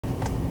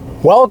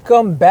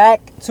Welcome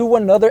back to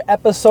another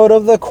episode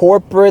of the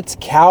Corporate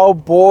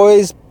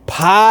Cowboys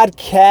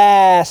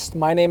podcast.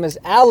 My name is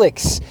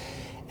Alex,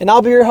 and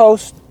I'll be your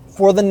host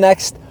for the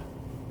next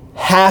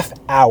half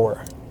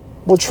hour.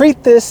 We'll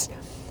treat this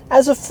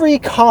as a free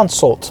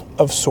consult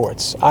of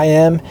sorts. I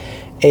am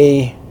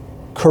a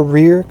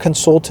career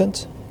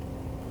consultant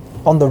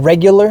on the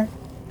regular,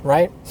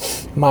 right?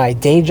 My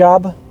day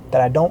job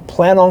that I don't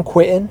plan on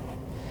quitting.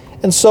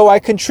 And so I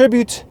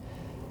contribute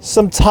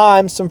some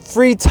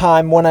free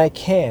time when I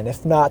can.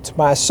 If not,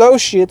 my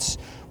associates,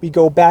 we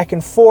go back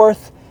and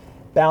forth,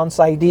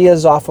 bounce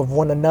ideas off of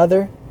one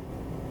another.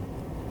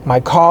 My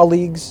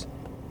colleagues,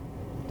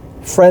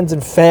 friends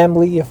and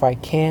family, if I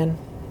can.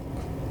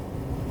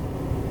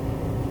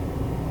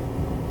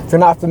 If you're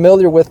not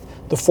familiar with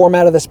the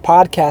format of this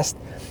podcast,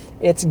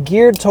 it's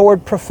geared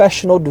toward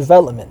professional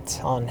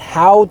development on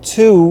how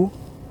to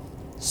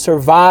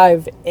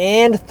survive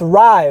and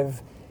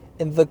thrive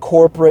in the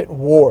corporate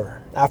war.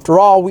 After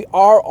all, we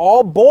are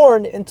all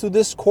born into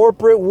this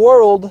corporate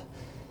world,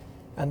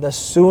 and the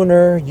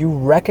sooner you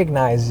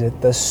recognize it,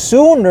 the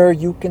sooner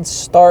you can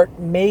start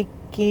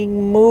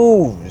making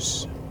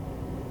moves,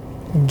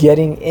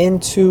 getting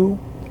into,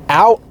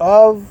 out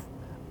of,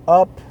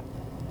 up,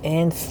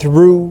 and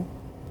through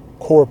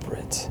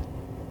corporate,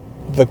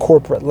 the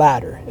corporate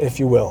ladder, if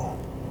you will.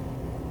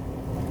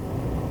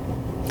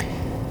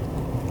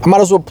 I might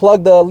as well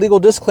plug the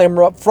legal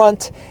disclaimer up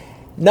front.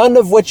 None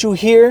of what you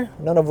hear,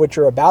 none of what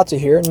you're about to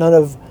hear, none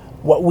of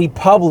what we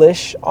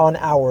publish on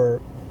our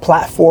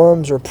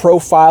platforms or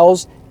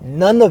profiles,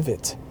 none of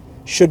it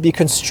should be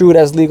construed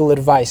as legal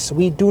advice.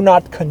 We do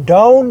not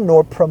condone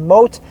nor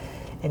promote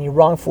any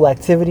wrongful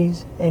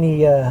activities,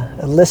 any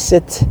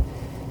illicit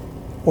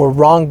or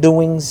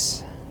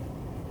wrongdoings.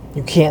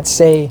 You can't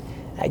say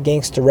that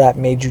gangster rap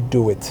made you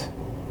do it,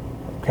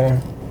 okay?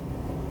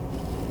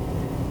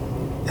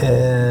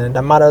 And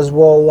I might as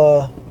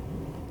well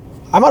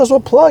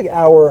plug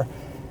our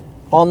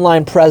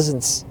online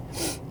presence.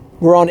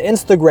 We're on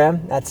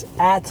Instagram. That's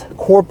at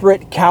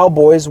Corporate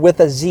Cowboys with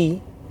a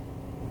Z.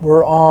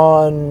 We're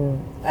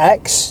on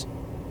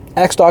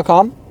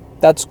x.com.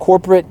 That's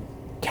Corporate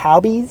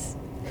Cowbies.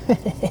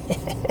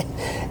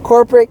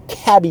 Corporate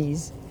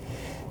Cabbies.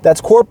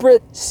 That's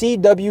Corporate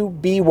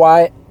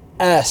CWBYS,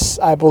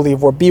 I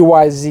believe, or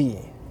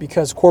BYZ,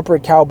 because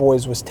Corporate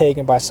Cowboys was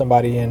taken by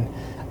somebody, and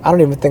I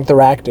don't even think they're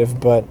active,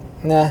 but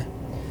nah.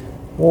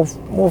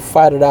 We'll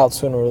fight it out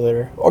sooner or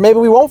later. Or maybe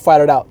we won't fight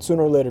it out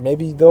sooner or later.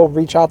 Maybe they'll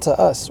reach out to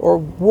us, or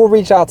we'll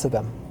reach out to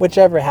them.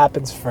 Whichever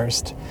happens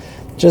first.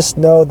 Just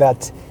know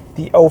that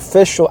the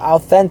official,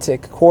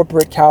 authentic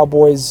Corporate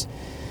Cowboys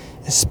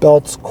is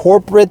spelled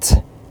Corporate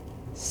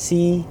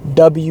CWBYS.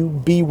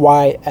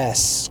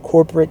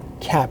 Corporate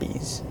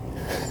Cabbies.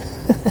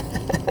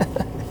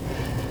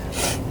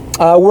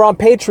 We're on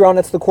Patreon.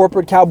 It's the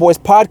Corporate Cowboys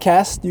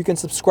podcast. You can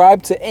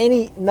subscribe to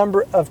any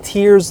number of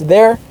tiers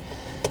there.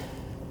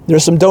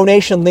 There's some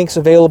donation links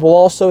available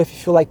also. If you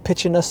feel like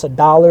pitching us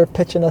 $1,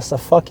 pitching us a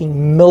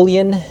fucking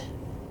million,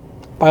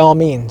 by all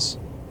means.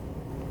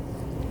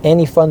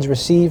 Any funds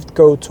received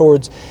go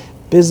towards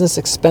business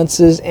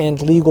expenses and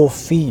legal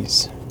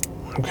fees.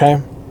 Okay?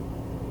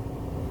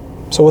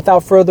 So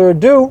without further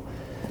ado,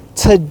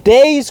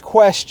 today's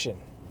question,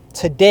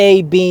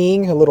 today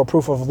being a little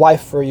proof of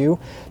life for you,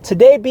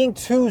 today being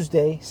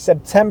Tuesday,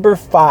 September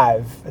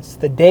 5, it's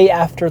the day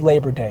after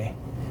Labor Day,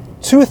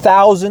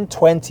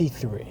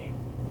 2023.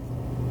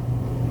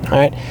 All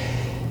right.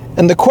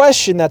 And the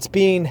question that's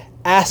being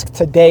asked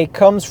today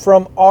comes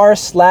from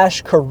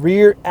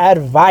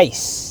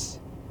r/CareerAdvice.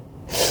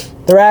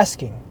 They're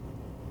asking,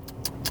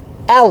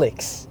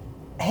 Alex,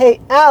 hey,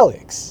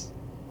 Alex,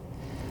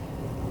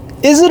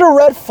 is it a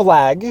red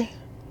flag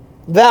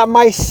that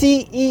my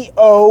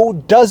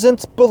CEO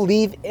doesn't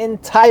believe in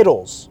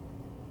titles?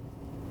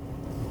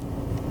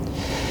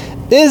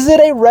 Is it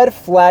a red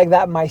flag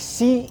that my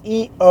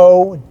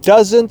CEO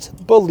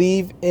doesn't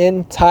believe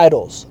in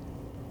titles?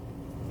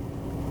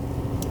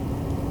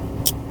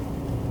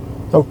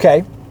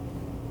 Okay.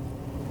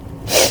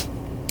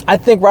 I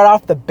think right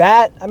off the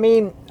bat,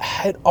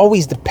 it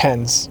always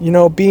depends. You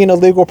know, being a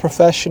legal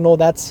professional,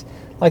 that's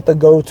like the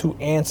go-to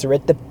answer.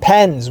 It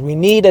depends. We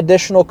need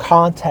additional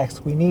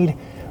context. We need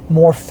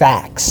more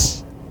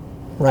facts,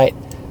 right?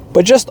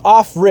 But just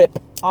off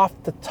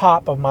the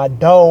top of my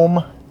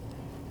dome,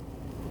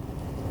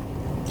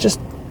 just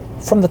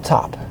from the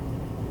top.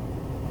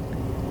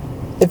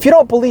 If you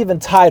don't believe in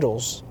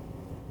titles,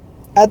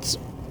 that's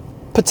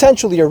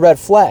potentially a red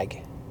flag.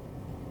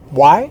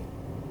 Why?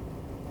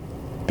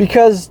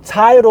 Because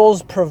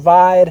titles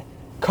provide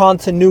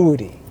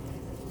continuity.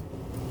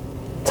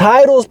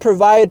 Titles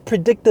provide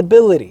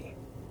predictability.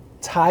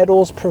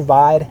 Titles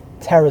provide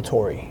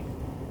territory.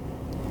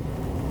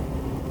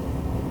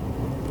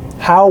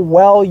 How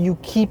well you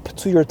keep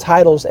to your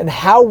titles and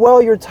how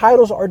well your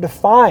titles are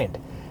defined,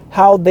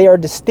 how they are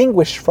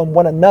distinguished from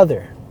one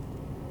another,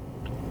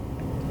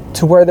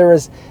 to where there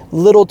is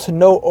little to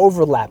no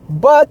overlap,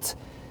 but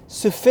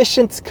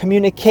sufficient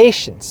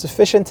communication,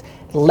 sufficient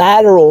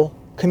lateral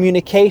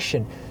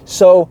communication.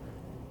 So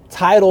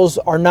titles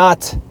are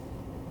not,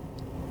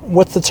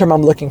 what's the term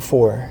I'm looking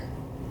for?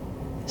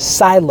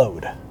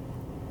 Siloed.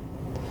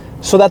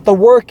 So that the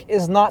work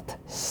is not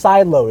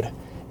siloed,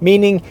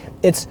 meaning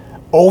it's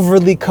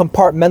overly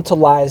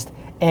compartmentalized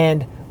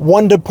and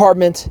one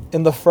department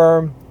in the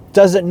firm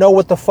doesn't know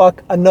what the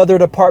fuck another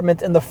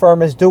department in the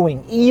firm is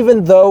doing,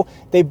 even though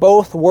they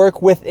both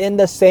work within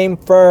the same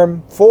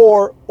firm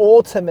for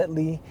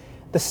ultimately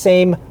the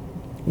same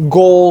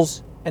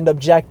goals and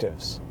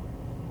objectives,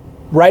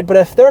 right? But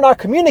if they're not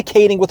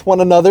communicating with one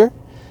another,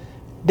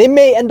 they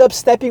may end up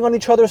stepping on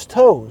each other's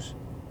toes.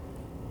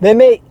 They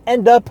may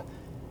end up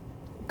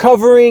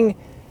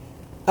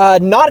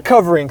not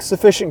covering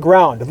sufficient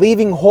ground,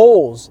 leaving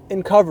holes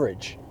in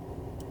coverage,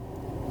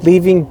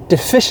 leaving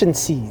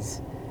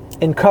deficiencies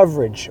in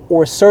coverage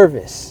or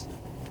service.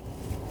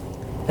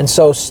 And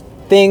so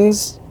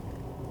things,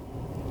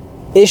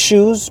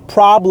 issues,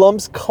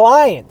 problems,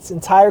 clients,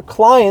 entire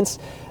clients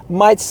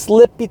might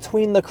slip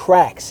between the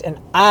cracks, and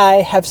I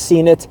have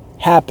seen it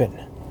happen.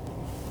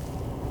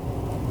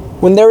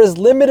 When there is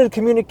limited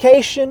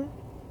communication,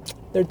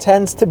 there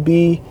tends to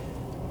be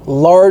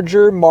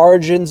larger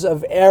margins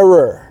of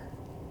error.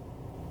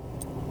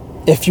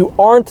 If you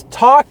aren't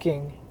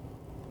talking,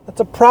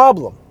 that's a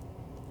problem.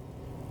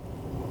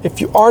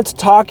 If you aren't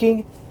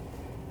talking,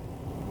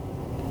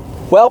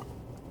 well,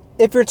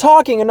 if you're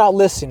talking and not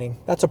listening,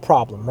 that's a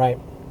problem, right?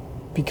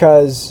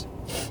 Because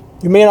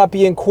you may not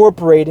be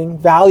incorporating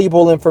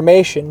valuable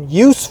information,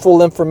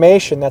 useful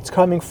information that's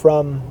coming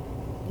from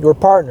your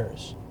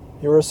partners,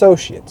 your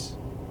associates.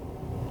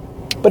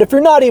 But if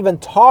you're not even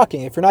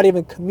talking, if you're not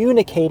even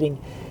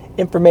communicating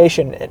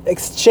information,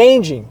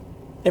 exchanging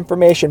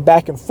information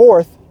back and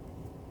forth,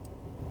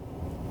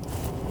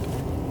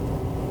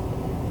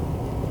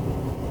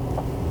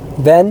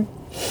 then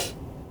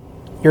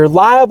you're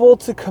liable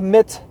to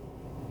commit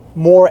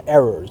more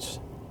errors.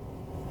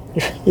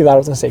 You thought I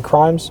was going to say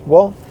crimes?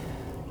 Well,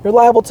 you're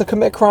liable to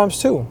commit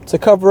crimes too, to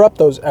cover up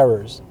those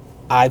errors.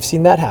 I've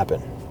seen that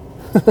happen.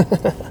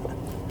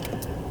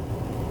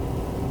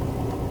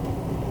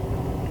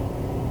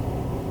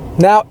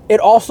 Now, it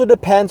also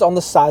depends on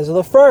the size of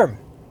the firm.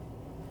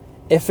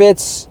 If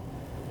it's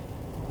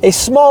a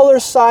smaller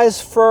size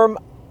firm,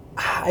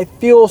 I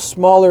feel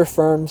smaller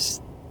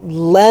firms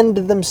lend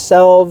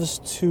themselves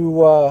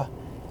to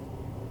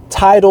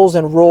titles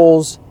and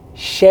roles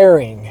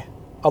sharing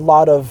a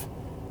lot of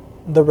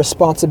the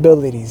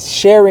responsibilities,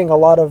 sharing a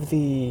lot of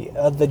the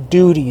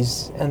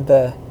duties and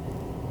the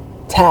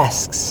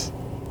tasks,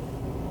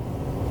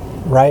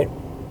 right?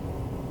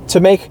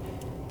 To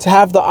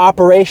have the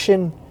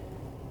operation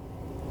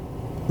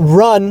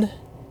run,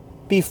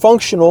 be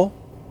functional,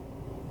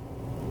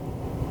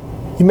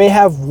 you may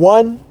have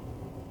one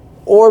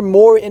or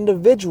more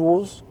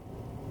individuals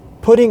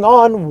putting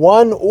on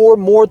one or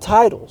more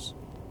titles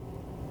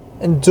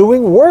and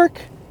doing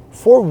work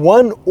for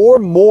one or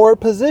more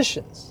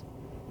positions.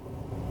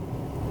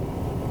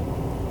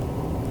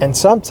 And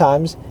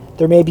sometimes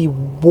there may be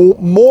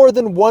more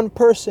than one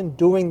person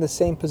doing the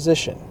same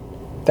position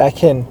that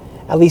can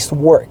at least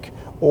work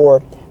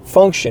or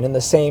function in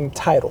the same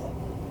title.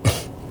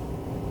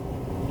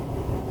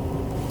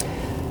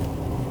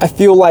 I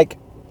feel like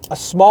a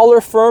smaller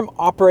firm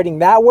operating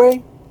that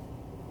way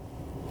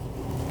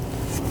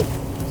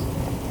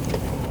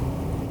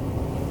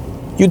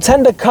you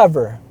tend to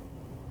cover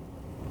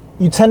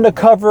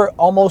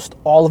almost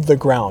all of the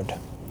ground.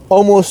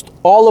 Almost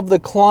all of the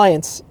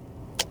clients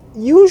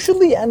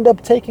usually end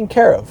up taking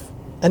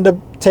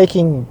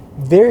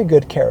very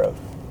good care of.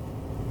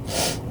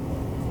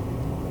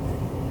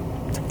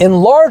 In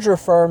larger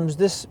firms,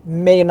 this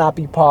may not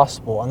be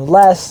possible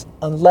unless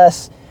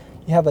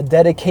you have a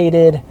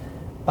dedicated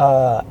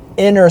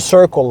inner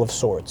circle of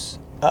sorts,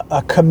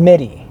 a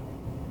committee,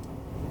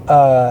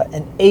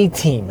 an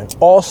A-team, an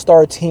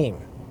all-star team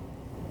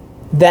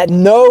that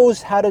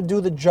knows how to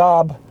do the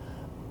job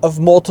of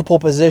multiple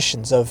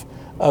positions, of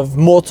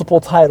multiple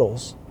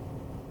titles,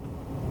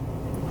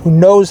 who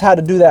knows how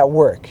to do that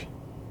work.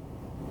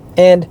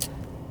 And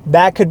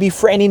that could be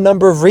for any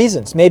number of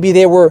reasons. Maybe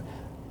they were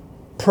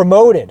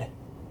promoted.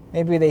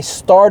 Maybe they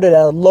started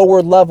at a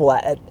lower level,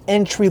 at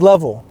entry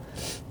level,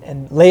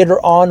 and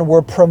later on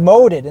were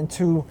promoted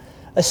into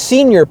a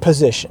senior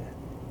position,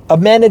 a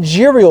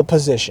managerial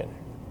position.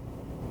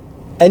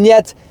 And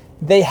yet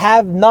they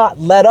have not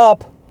let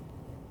up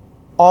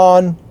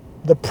on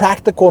the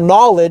practical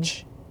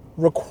knowledge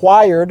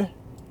required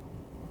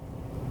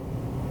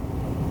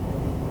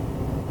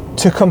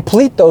to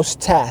complete those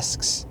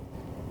tasks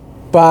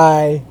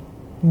by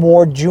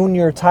more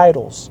junior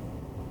titles.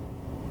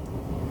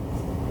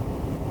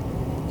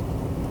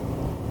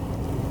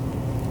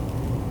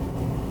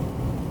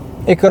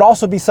 It could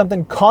also be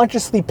something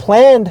consciously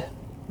planned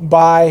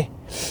by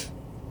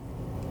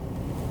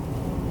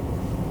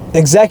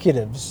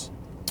executives,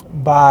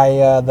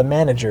 by the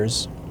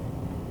managers,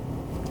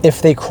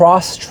 if they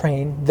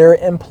cross-train their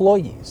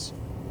employees.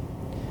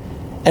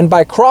 And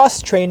by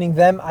cross-training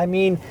them, I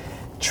mean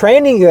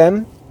training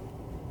them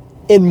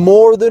in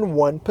more than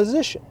one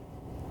position,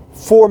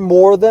 for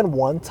more than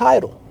one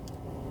title.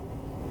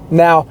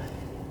 Now,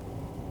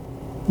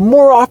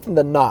 more often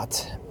than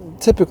not,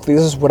 typically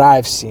this is what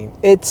I've seen.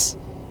 It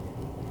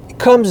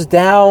comes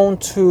down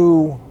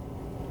to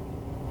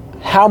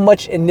how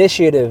much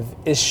initiative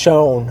is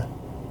shown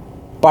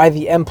by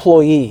the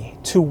employee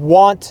to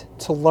want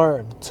to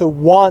learn, to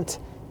want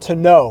to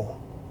know.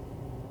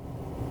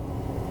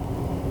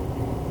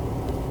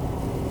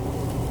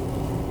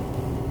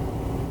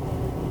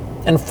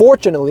 And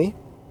fortunately,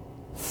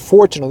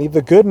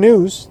 the good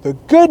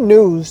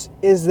news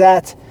is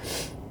that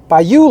by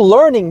you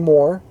learning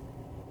more,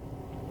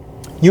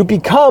 you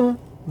become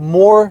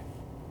more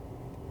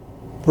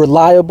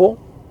reliable,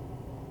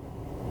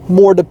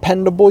 more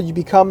dependable. You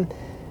become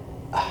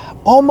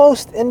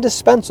almost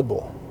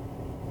indispensable.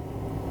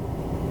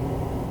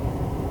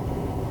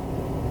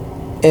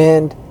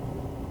 And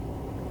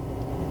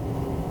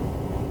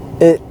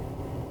it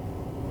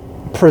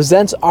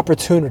presents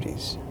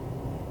opportunities.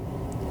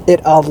 It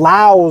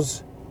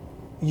allows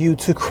you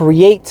to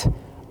create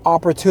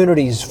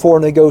opportunities for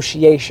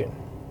negotiation.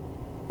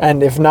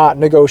 And if not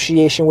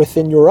negotiation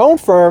within your own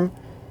firm,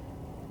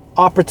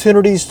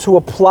 opportunities to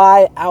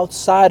apply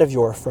outside of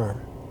your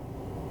firm.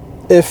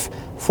 If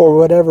for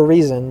whatever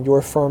reason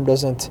your firm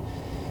doesn't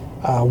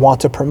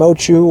want to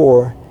promote you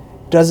or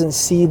doesn't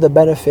see the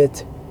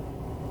benefit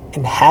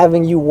in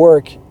having you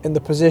work in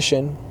the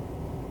position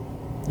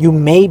you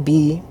may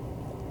be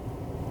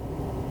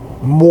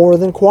more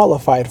than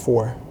qualified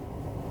for.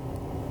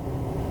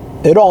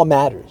 It all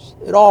matters.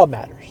 It all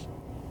matters.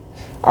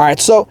 All right,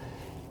 so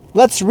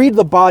let's read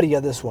the body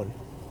of this one,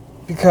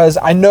 because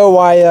I know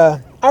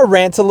I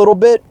rant a little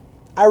bit.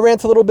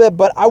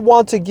 But I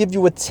want to give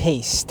you a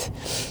taste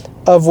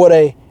of what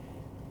a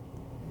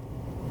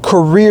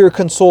career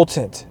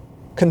consultant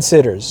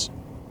considers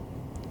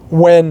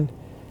when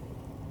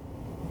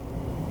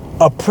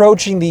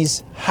approaching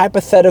these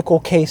hypothetical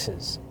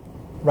cases,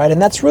 right?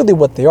 And that's really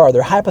what they are.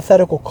 They're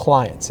hypothetical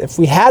clients. If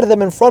we had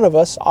them in front of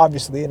us,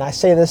 obviously, and I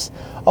say this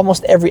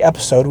almost every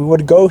episode, we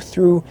would go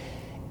through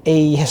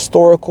a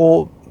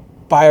historical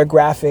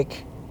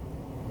biographic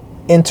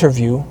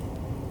interview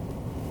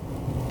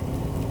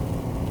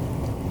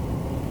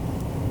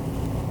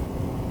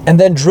and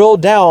then drill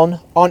down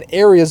on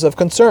areas of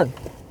concern,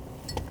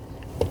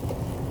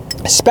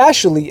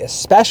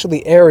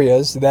 especially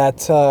areas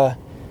that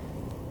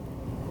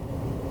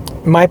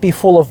might be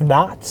full of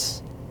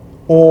knots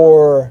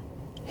or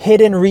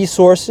hidden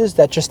resources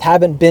that just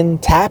haven't been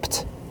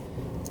tapped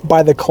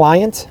by the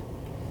client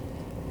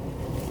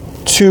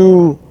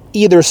to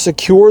either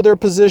secure their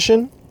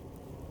position,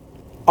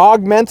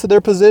 augment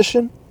their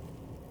position,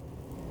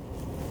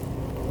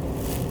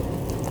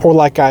 or,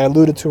 like I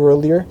alluded to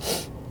earlier,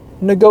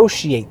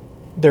 negotiate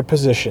their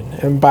position.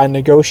 And by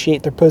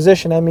negotiate their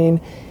position, I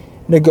mean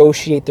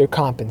negotiate their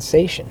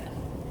compensation.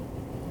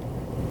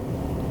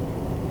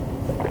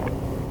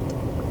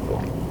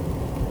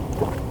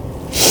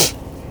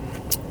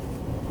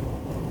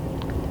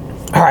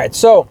 All right,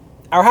 so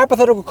our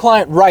hypothetical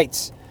client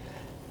writes,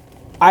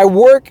 I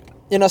work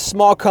in a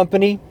small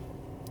company,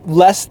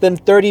 less than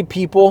 30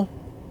 people.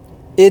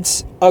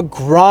 It's a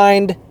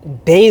grind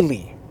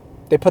daily.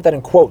 They put that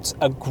in quotes.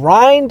 A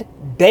grind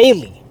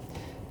daily.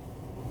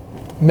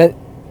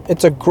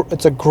 It's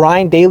a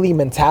grind daily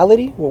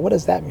mentality? Well, what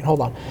does that mean? Hold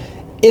on.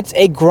 It's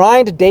a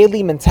grind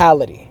daily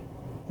mentality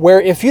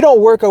where if you don't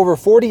work over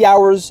 40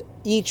 hours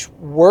each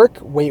work,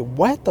 wait,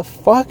 what the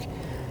fuck?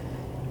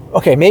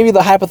 Okay, maybe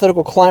the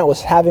hypothetical client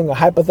was having a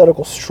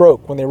hypothetical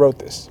stroke when they wrote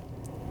this.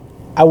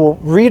 I will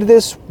read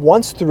this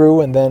once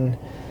through and then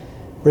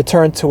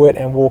return to it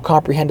and we'll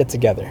comprehend it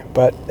together.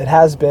 But it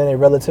has been a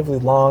relatively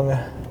long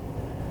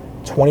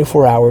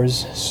 24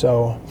 hours,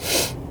 so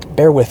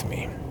bear with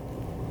me.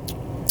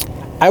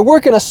 I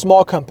work in a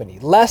small company,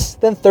 less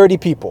than 30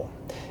 people.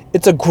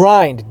 It's a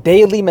grind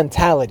daily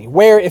mentality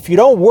where if you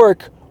don't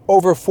work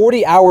over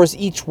 40 hours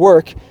each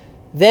work,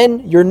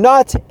 then you're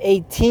not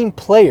a team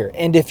player.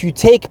 And if you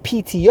take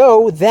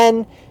PTO,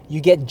 then you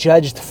get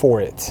judged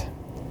for it.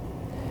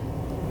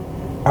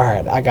 All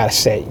right, I gotta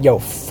say, yo,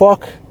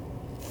 fuck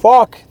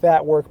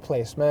that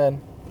workplace,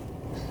 man.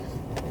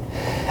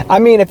 I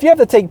mean, if you have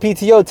to take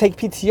PTO, take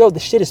PTO. The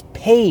shit is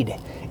paid.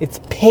 It's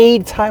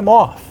paid time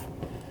off.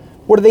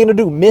 What are they gonna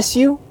do? Miss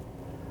you?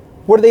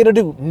 What are they gonna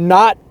do?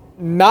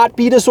 Not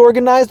be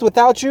disorganized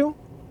without you?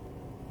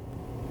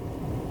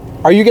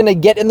 Are you going to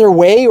get in their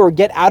way or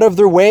get out of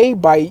their way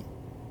by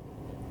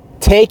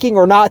taking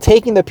or not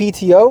taking the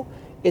PTO?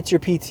 It's your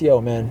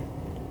PTO, man.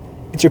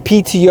 It's your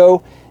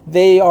PTO.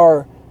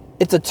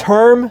 It's a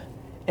term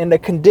and a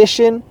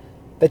condition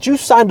that you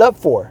signed up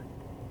for,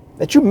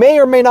 that you may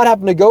or may not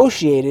have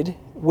negotiated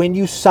when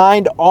you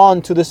signed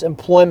on to this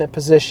employment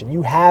position.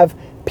 You have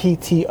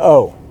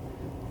PTO,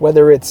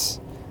 whether it's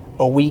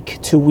a week,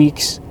 2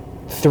 weeks,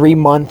 3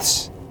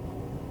 months.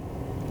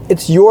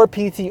 It's your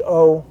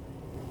PTO.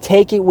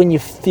 Take it when you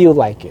feel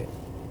like it.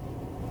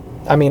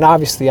 I mean,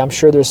 obviously, I'm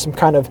sure there's some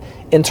kind of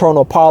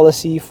internal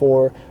policy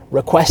for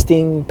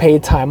requesting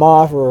paid time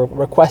off or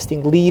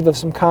requesting leave of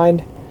some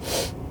kind.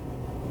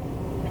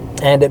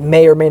 And it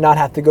may or may not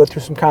have to go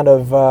through some kind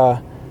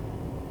of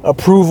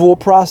approval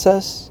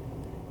process.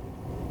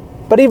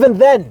 But even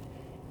then,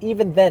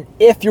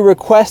 if you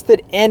request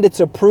it and it's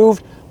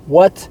approved,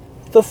 what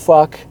the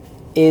fuck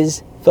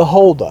is the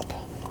holdup?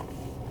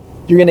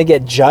 You're gonna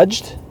get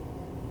judged?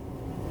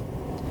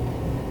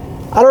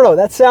 I don't know,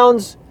 that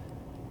sounds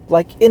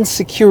like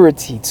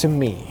insecurity to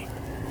me.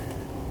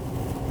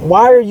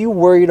 Why are you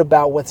worried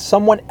about what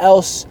someone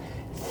else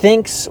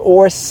thinks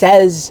or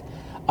says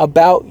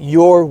about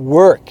your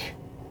work?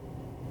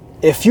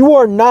 If you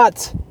are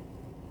not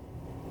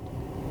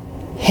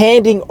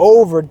handing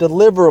over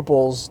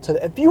deliverables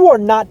if you are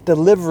not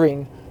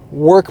delivering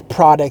work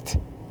product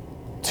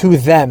to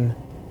them,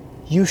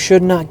 you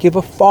should not give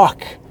a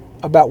fuck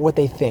about what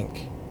they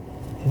think.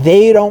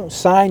 They don't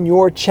sign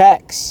your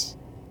checks.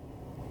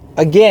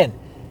 Again,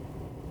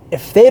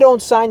 if they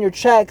don't sign your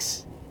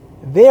checks,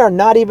 they are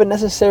not even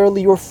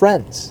necessarily your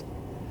friends.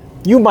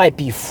 You might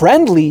be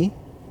friendly.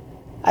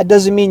 That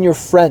doesn't mean you're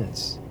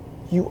friends.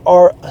 You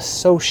are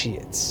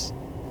associates.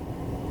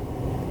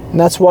 And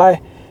that's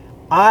why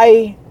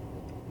I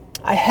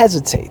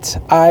hesitate.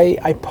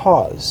 I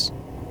pause.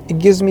 It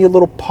gives me a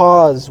little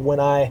pause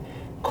when I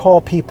call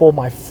people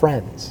my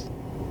friends.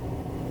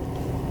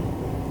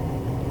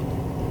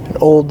 An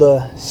old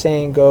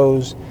saying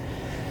goes,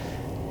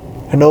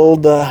 an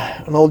old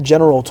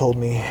general told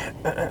me,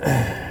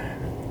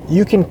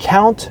 you can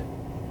count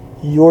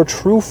your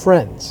true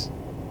friends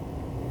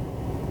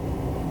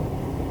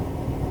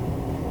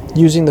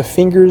using the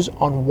fingers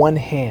on one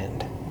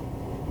hand,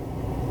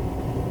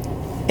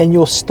 and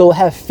you'll still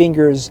have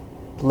fingers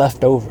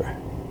left over.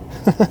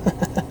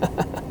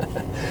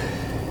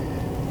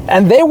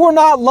 And they were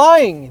not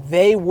lying.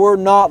 They were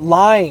not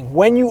lying.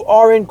 When you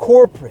are in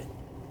corporate,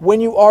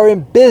 when you are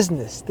in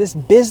business, this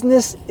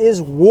business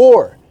is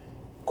war.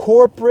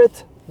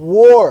 Corporate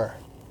war.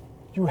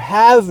 You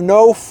have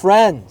no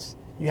friends.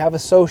 You have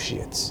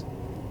associates.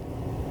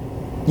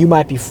 You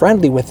might be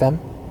friendly with them.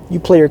 You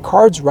play your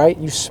cards right.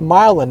 You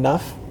smile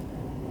enough.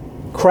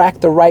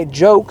 Crack the right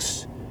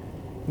jokes.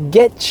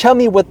 Get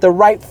chummy with the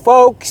right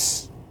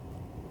folks.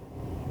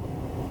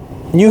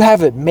 You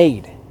have it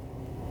made.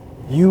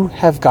 You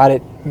have got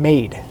it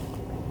made.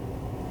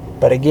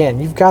 But again,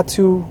 you've got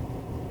to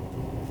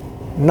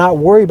not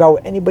worry about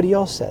what anybody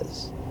else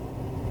says.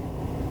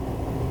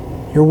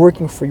 You're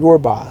working for your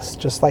boss,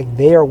 just like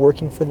they are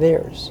working for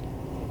theirs.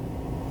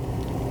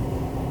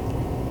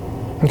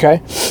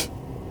 Okay?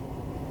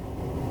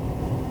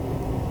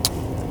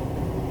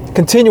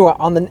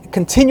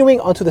 Continuing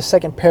onto the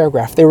second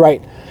paragraph, they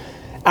write,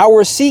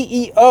 our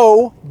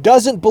CEO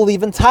doesn't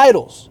believe in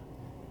titles.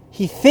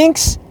 He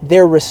thinks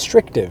they're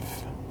restrictive.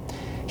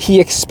 He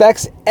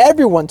expects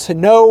everyone to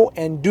know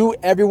and do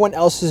everyone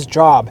else's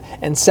job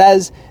and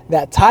says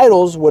that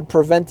titles would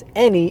prevent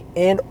any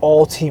and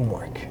all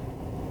teamwork.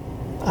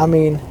 I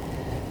mean,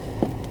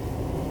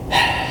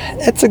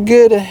 it's a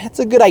good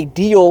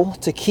ideal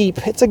to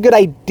keep. It's a good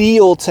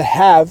ideal to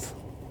have,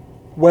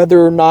 whether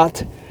or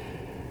not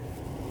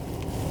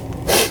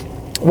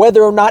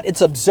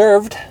it's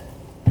observed.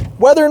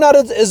 Whether or not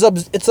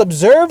it's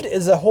observed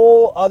is a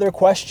whole other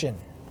question.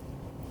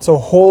 It's a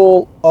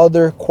whole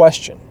other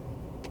question.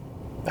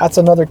 That's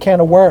another can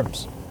of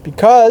worms.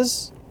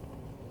 Because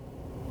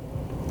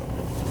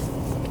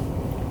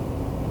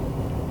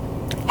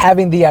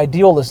having the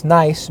ideal is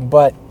nice,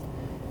 but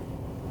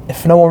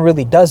if no one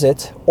really does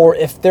it, or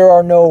if there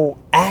are no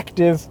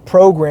active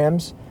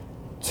programs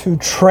to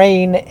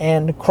train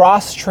and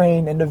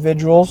cross-train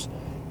individuals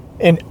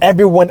in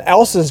everyone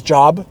else's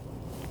job,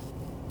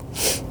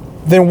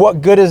 then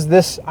what good is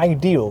this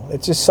ideal?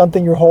 It's just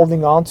something you're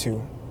holding on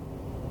to.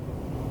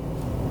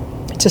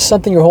 It's just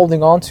something you're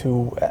holding on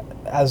to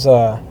as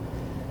a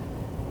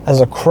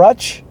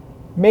crutch,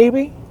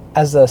 maybe,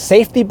 as a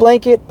safety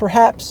blanket,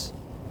 perhaps.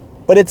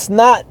 But it's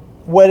not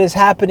what is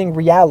happening in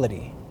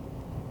reality.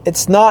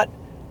 It's not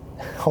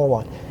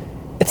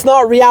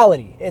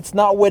reality. It's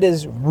not what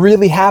is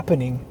really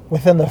happening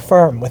within the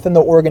firm, within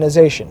the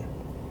organization.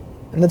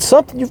 And it's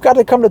something you've got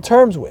to come to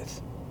terms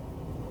with.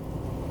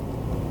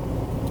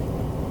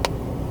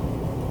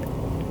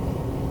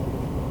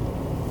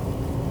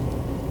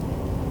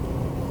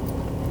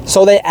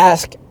 So they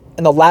ask,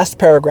 in the last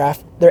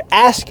paragraph, they're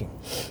asking,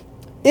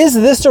 is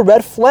this a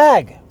red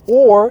flag?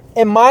 Or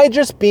am I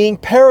just being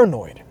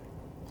paranoid?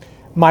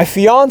 My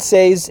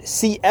fiance's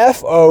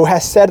CFO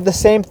has said the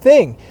same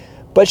thing,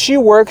 but she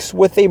works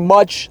with a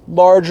much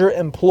larger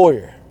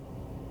employer.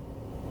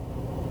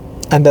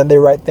 And then they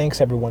write, thanks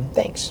everyone.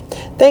 Thanks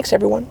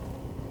everyone.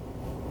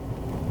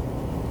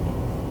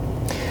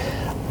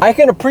 I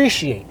can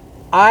appreciate,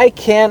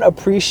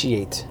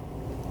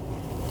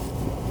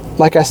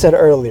 like I said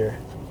earlier,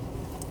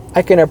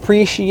 I can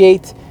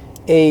appreciate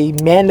a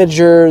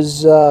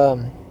manager's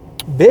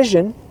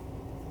vision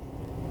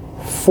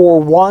for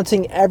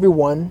wanting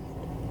everyone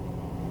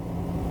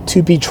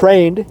to be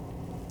trained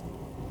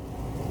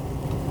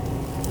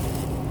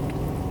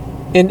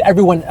in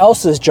everyone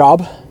else's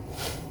job.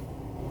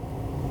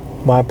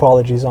 My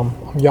apologies, I'm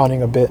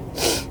yawning a bit,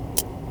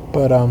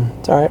 but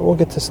it's all right. We'll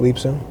get to sleep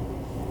soon.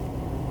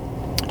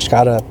 Just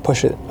Gotta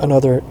push it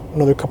another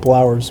couple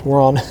hours. We're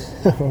on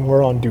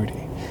we're on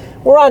duty.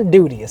 We're on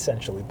duty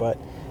essentially, but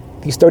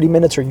these 30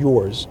 minutes are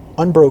yours,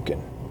 unbroken.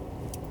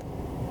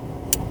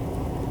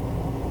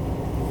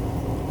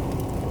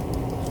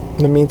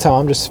 In the meantime,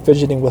 I'm just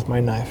fidgeting with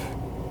my knife.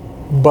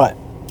 But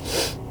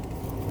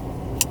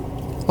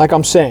like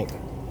I'm saying,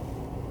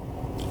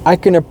 I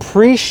can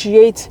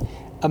appreciate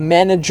a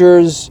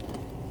manager's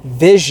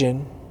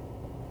vision,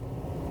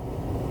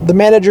 the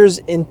manager's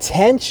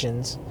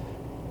intentions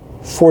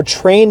for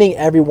training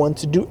everyone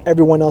to do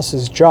everyone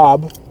else's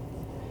job,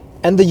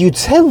 and the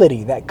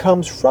utility that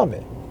comes from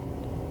it.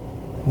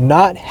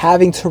 Not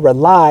having to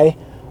rely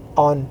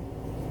on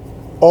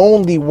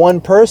only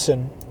one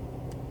person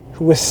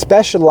who is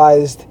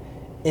specialized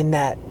in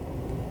that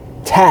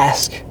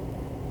task.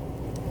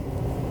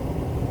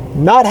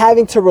 Not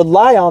having to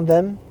rely on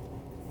them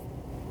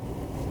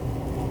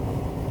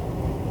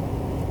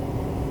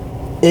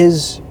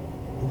is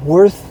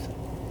worth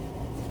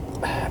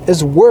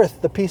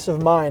the peace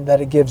of mind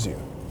that it gives you.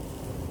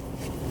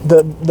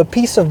 The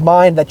peace of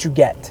mind that you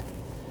get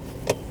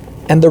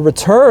and the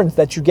returns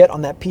that you get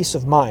on that peace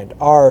of mind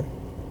are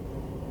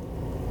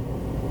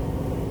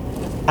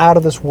out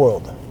of this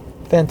world.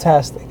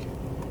 Fantastic.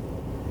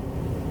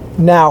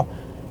 Now,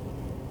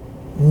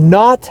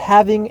 not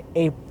having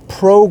a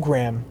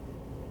program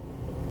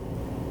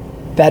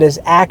that is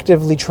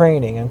actively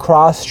training and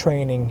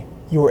cross-training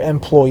your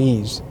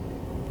employees,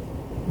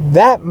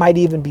 that might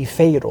even be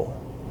fatal.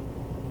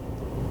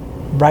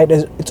 Right?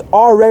 It's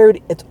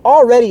already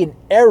an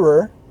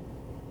error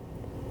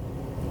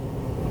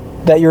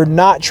that you're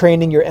not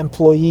training your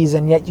employees,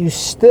 and yet you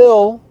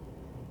still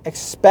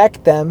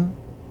expect them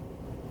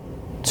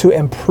to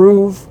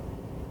improve.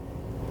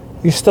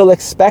 You still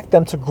expect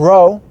them to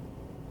grow.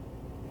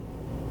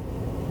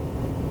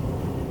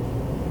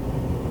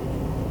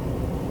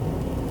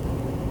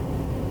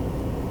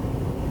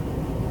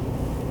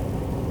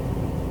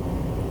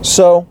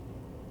 So,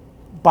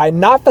 by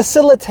not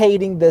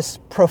facilitating this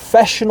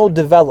professional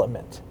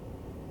development,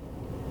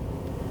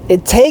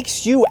 it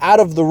takes you out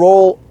of the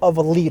role of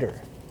a leader.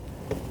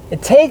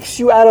 It takes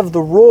you out of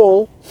the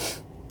role,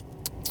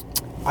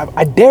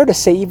 I dare to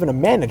say even a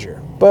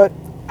manager, but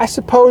I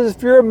suppose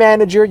if you're a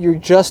manager, you're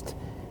just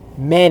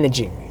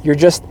managing. You're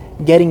just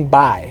getting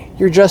by.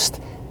 You're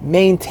just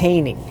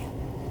maintaining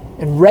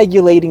and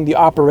regulating the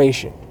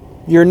operation.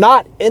 You're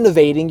not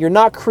innovating. You're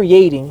not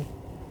creating.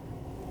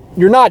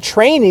 You're not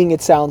training,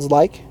 it sounds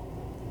like.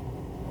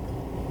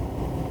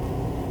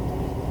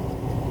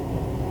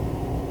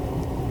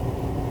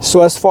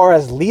 So as far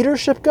as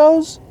leadership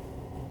goes,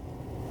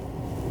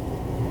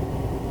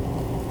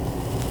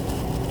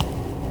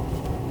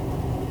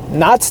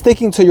 not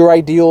sticking to your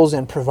ideals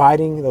and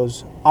providing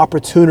those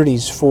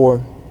opportunities for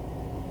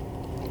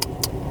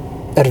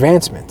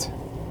advancement,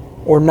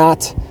 or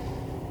not,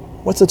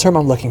 what's the term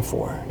I'm looking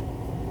for?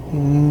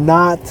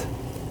 Not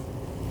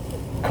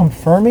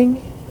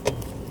confirming,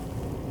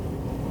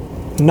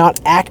 not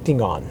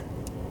acting on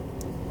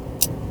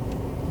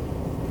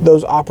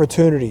those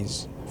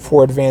opportunities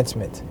for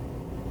advancement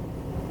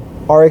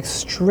are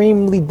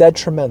extremely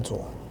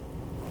detrimental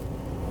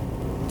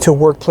to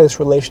workplace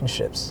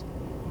relationships.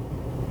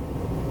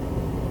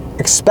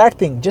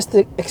 Expecting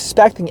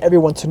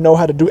everyone to know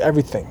how to do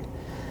everything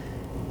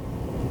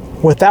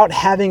without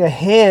having a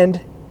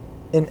hand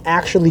in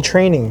actually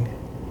training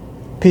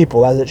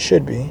people as it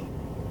should be,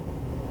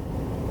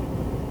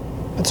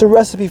 it's a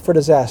recipe for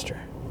disaster.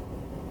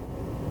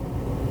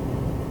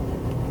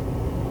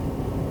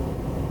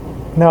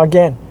 Now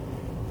again,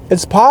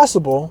 it's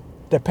possible,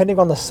 depending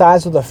on the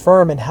size of the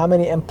firm and how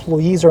many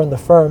employees are in the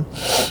firm,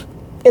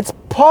 it's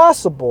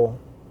possible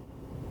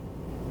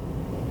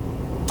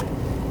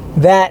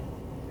that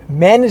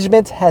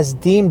management has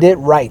deemed it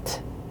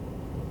right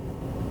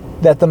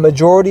that the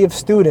majority of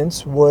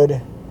students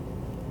would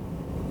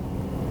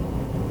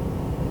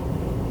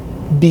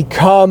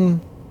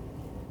become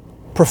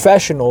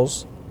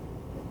professionals,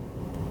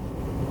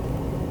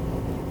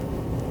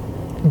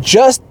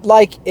 just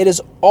like it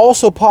is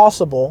also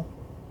possible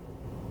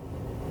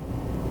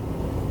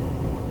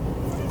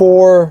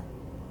for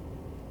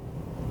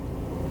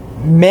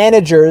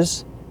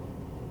managers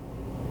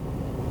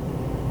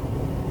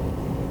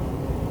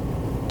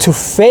to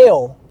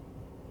fail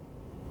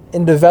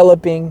in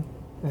developing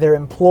their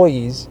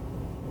employees.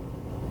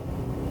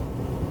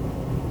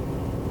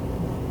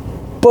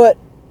 But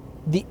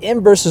the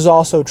inverse is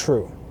also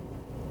true.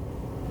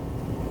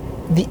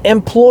 The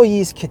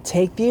employees could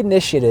take the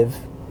initiative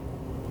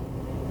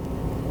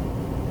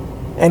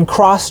and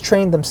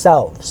cross-train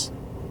themselves.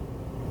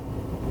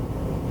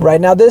 Right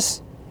now,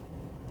 this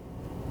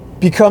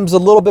becomes a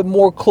little bit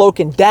more cloak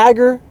and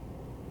dagger.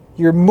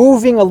 You're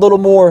moving a little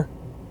more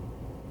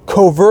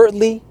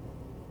covertly.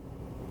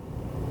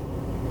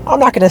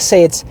 I'm not going to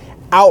say it's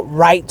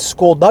outright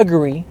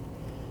skullduggery,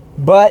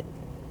 but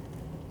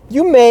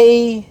you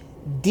may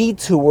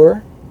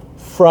detour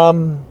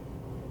from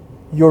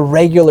your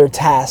regular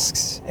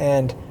tasks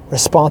and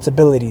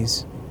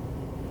responsibilities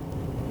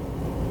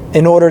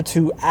in order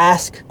to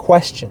ask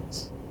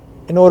questions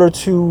in order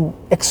to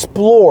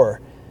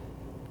explore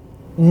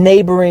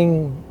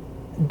neighboring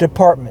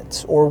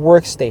departments or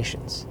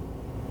workstations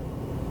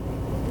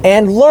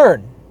and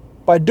learn.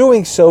 By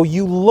doing so,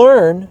 you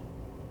learn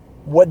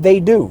what they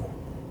do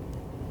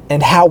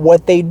and how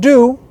what they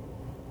do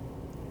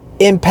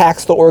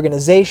impacts the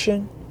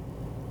organization,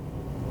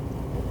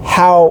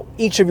 how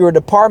each of your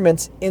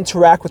departments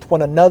interact with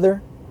one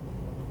another.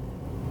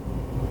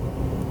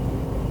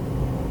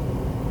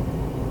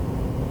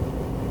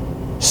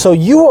 So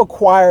you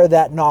acquire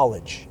that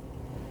knowledge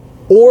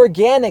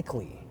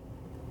organically.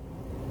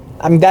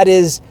 I mean, that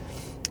is,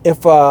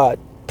 if a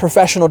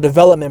professional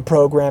development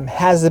program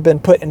hasn't been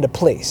put into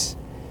place.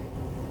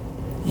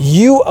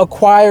 You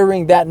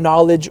acquiring that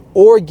knowledge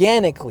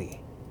organically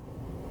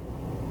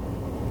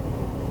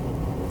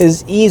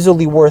is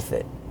easily worth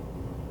it.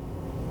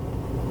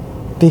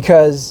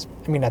 Because,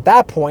 I mean, at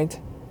that point,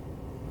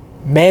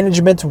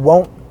 management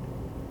won't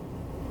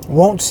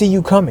see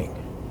you coming.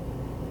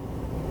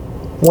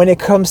 When it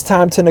comes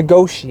time to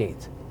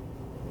negotiate,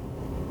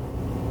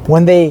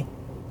 when they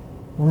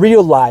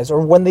realize or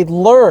when they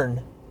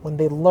learn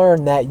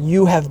that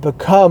you have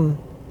become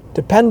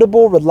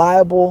dependable,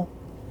 reliable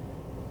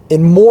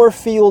in more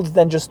fields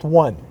than just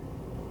one.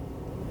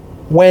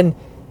 When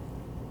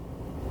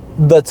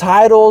the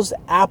titles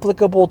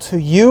applicable to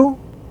you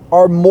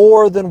are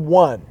more than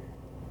one.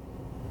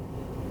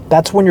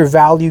 That's when your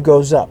value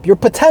goes up. Your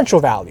potential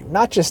value,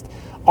 not just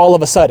all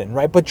of a sudden,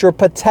 right? But your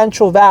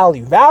potential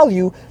value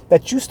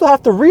that you still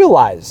have to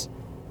realize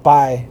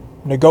by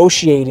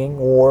negotiating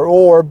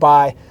or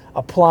by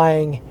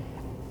applying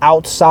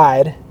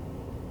outside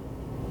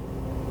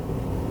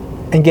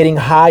and getting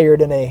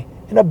hired in a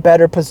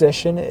better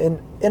position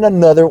in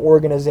another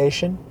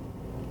organization.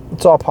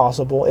 It's all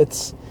possible.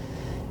 It's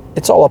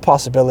all a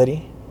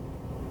possibility.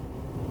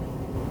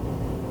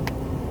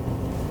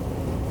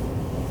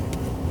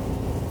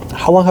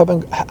 How long have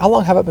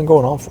I been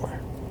going on for?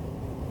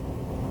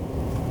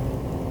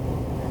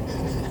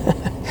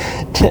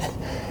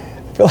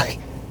 I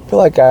feel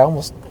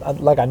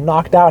like I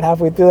knocked out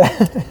halfway through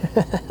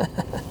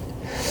that.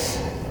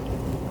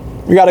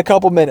 We got a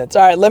couple minutes.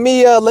 All right, let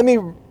me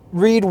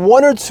read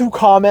one or two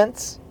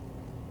comments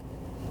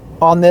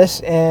on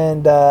this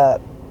and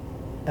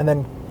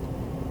then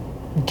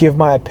give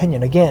my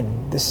opinion.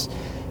 Again,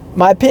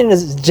 my opinion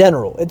is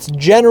general. It's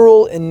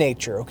general in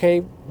nature,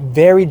 okay?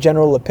 Very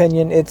general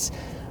opinion. It's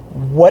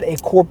what a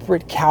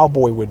corporate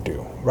cowboy would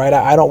do, right?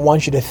 I don't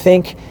want you to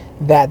think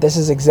that this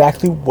is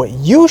exactly what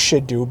you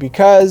should do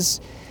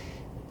because,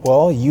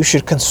 well, you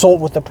should consult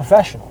with a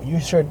professional. You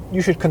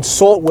should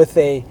consult with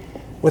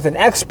an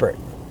expert,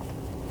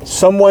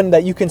 someone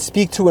that you can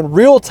speak to in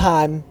real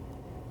time,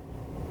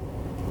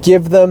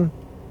 give them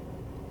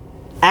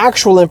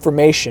actual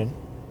information,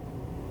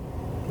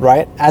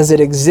 right, as it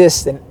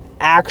exists in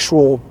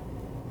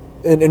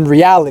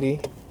reality,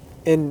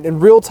 in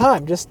real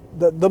time, just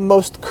the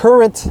most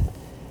current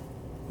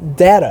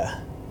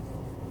data.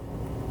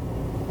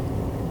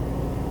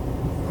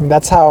 And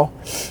that's how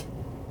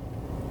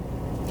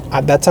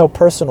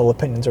personal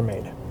opinions are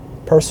made.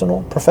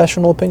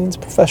 Professional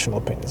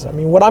opinions. I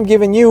mean, what I'm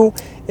giving you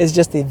is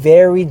just a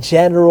very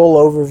general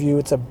overview.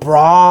 It's a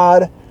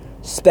broad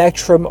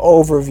spectrum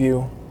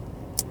overview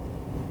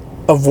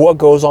of what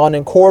goes on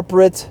in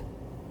corporate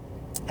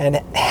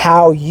and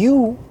how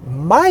you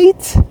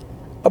might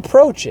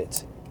approach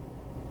it.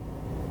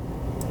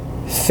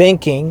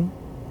 Thinking,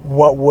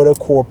 what would a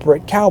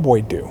corporate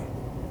cowboy do?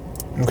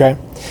 Okay.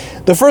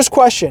 The first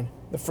question,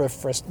 the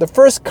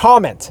first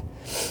comment,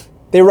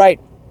 they write,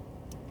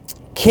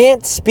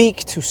 can't speak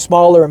to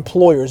smaller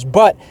employers,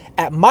 but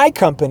at my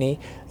company,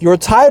 your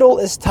title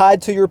is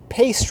tied to your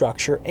pay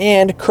structure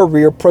and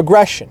career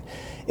progression.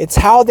 It's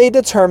how they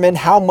determine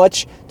how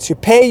much to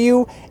pay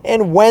you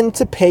and when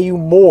to pay you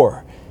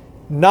more.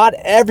 Not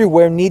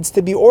everywhere needs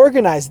to be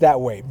organized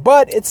that way,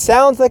 but it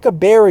sounds like a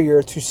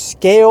barrier to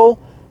scale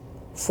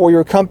for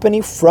your company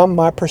from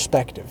my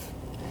perspective.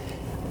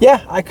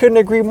 Yeah, I couldn't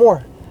agree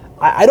more.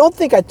 I don't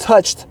think I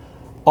touched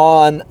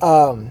on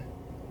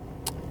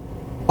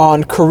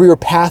career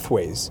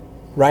pathways,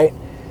 right?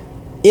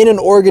 In an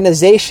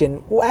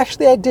organization, well,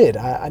 actually I did.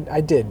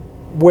 I did.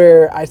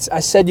 Where I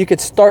said you could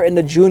start in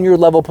the junior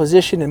level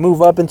position and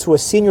move up into a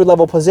senior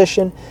level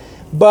position,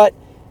 but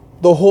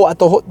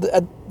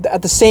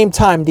at the same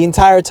time, the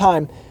entire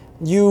time,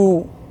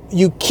 you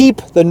keep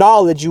the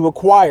knowledge you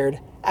acquired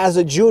as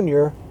a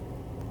junior.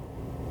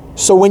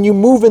 So when you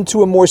move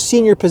into a more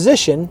senior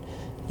position,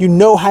 you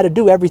know how to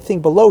do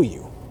everything below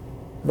you,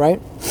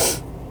 right?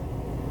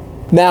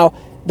 Now,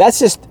 that's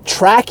just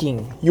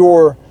tracking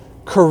your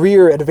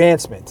career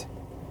advancement.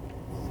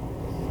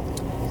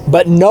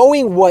 But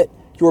knowing what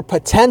your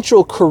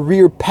potential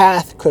career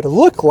path could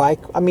look like,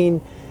 I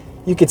mean,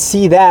 you could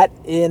see that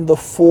in the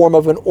form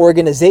of an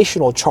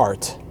organizational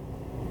chart,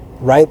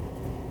 right?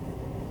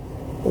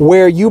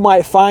 Where you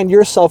might find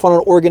yourself on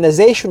an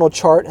organizational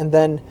chart, and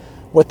then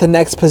what the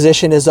next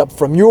position is up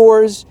from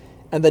yours,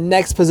 and the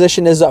next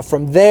position is up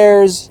from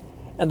theirs,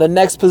 and the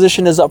next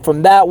position is up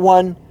from that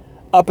one,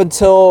 up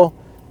until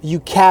you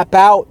cap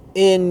out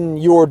in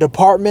your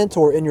department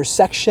or in your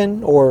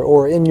section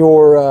or in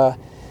your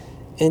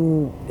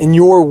in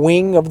your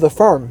wing of the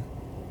firm,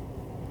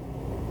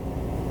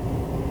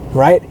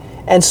 right?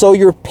 And so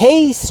your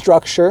pay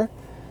structure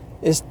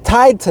is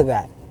tied to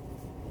that.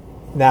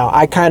 Now,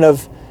 I kind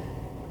of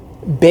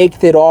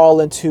baked it all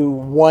into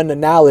one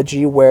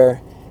analogy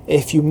where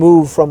if you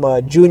move from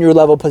a junior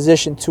level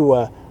position to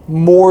a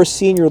more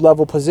senior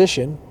level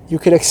position, you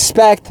could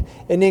expect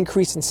an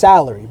increase in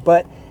salary.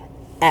 But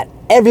at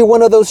every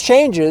one of those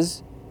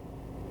changes,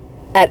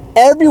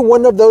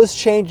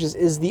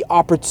 is the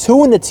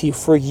opportunity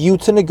for you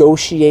to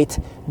negotiate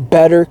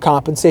better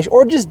compensation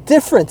or just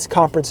different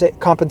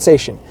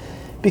compensation,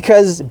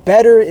 because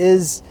better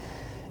is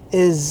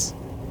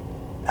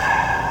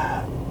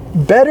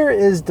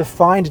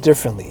defined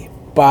differently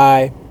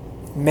by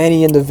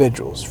many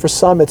individuals. For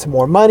some, it's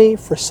more money.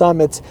 For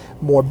some, it's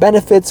more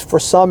benefits. For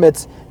some,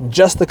 it's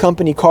just the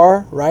company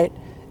car, right?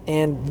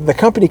 And the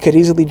company could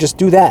easily just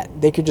do that.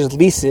 They could just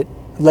lease it,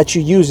 let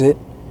you use it,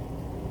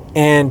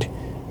 and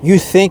you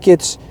think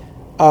it's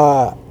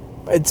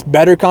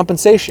better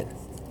compensation.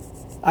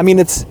 I mean,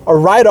 it's a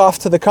write-off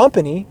to the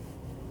company,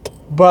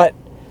 but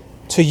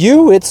to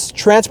you, it's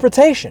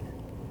transportation,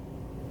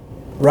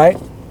 right?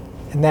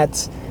 And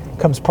that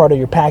comes part of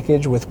your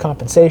package with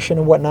compensation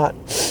and whatnot.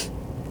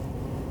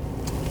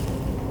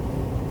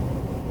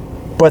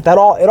 But it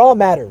all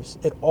matters.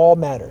 It all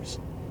matters.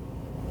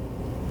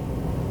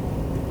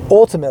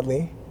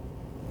 Ultimately,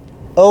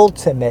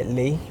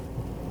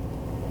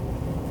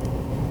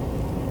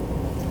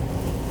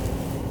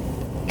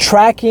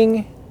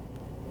 tracking,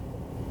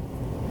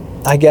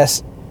 I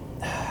guess,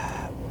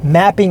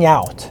 mapping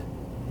out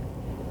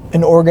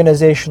an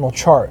organizational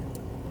chart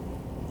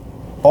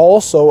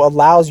also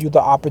allows you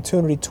the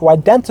opportunity to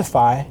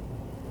identify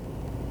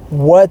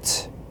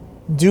what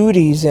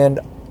duties and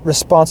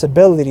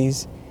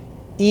responsibilities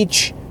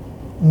each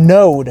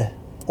node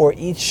or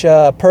each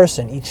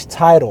person, each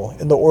title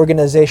in the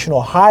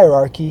organizational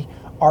hierarchy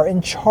are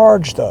in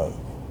charge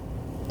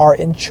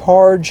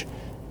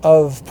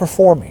of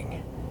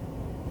performing,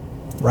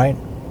 right?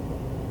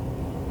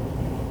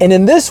 And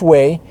in this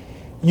way,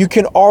 you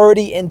can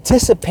already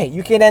anticipate.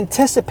 You can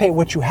anticipate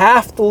what you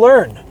have to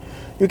learn.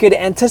 You can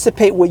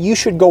anticipate what you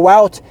should go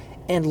out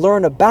and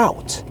learn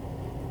about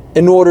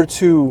in order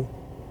to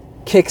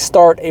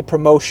kickstart a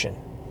promotion.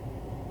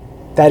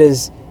 That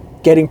is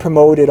getting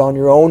promoted on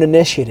your own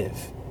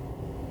initiative.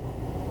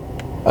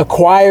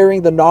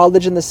 Acquiring the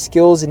knowledge and the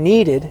skills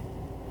needed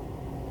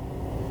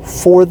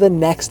for the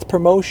next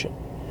promotion.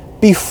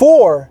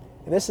 Before,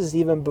 and this is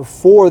even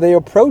before they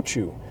approach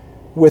you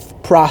with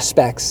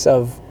prospects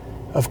of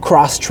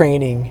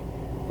cross-training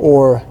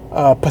or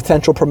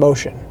potential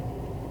promotion.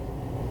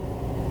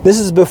 This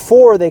is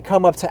before they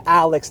come up to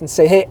Alex and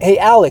say, hey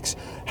Alex,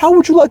 how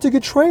would you like to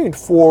get trained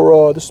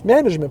for this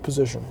management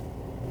position?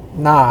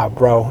 Nah,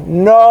 bro.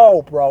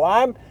 No,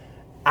 bro.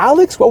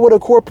 Alex, what would a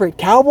corporate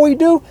cowboy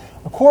do?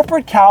 A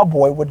corporate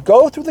cowboy would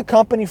go through the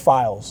company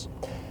files,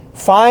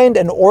 find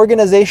an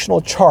organizational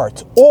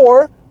chart,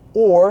 or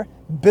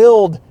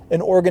build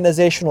an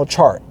organizational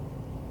chart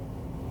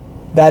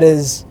that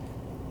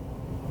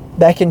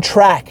can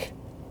track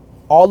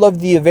all of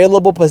the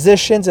available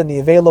positions and the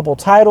available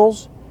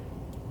titles.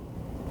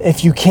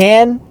 If you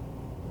can,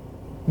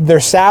 their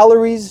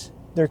salaries,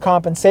 their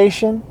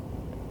compensation,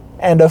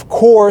 and of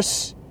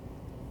course,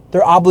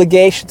 their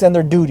obligations and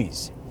their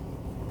duties.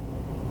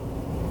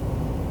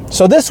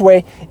 So this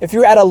way, if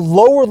you're at a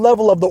lower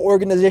level of the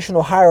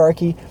organizational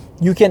hierarchy,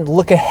 you can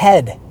look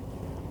ahead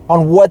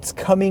on what's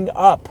coming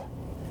up,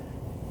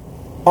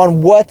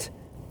 on what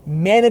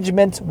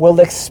management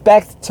will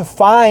expect to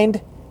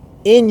find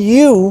in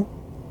you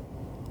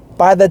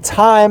by the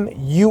time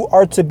you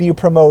are to be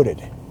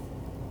promoted.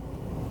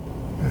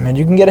 And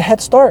you can get a head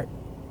start.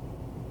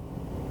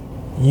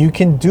 You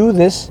can do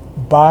this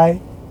by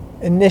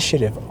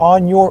initiative,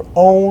 on your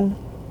own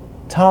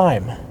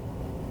time.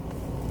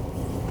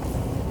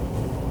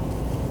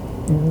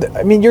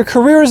 I mean, your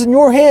career is in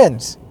your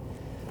hands.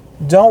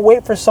 Don't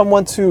wait for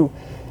someone to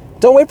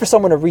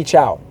reach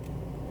out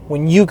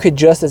when you could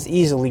just as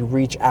easily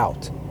reach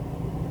out.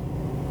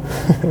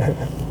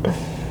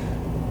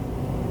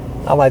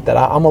 I like that.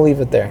 I'm gonna leave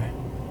it there.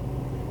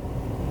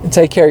 And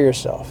take care of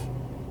yourself.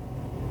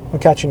 We'll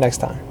catch you next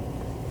time.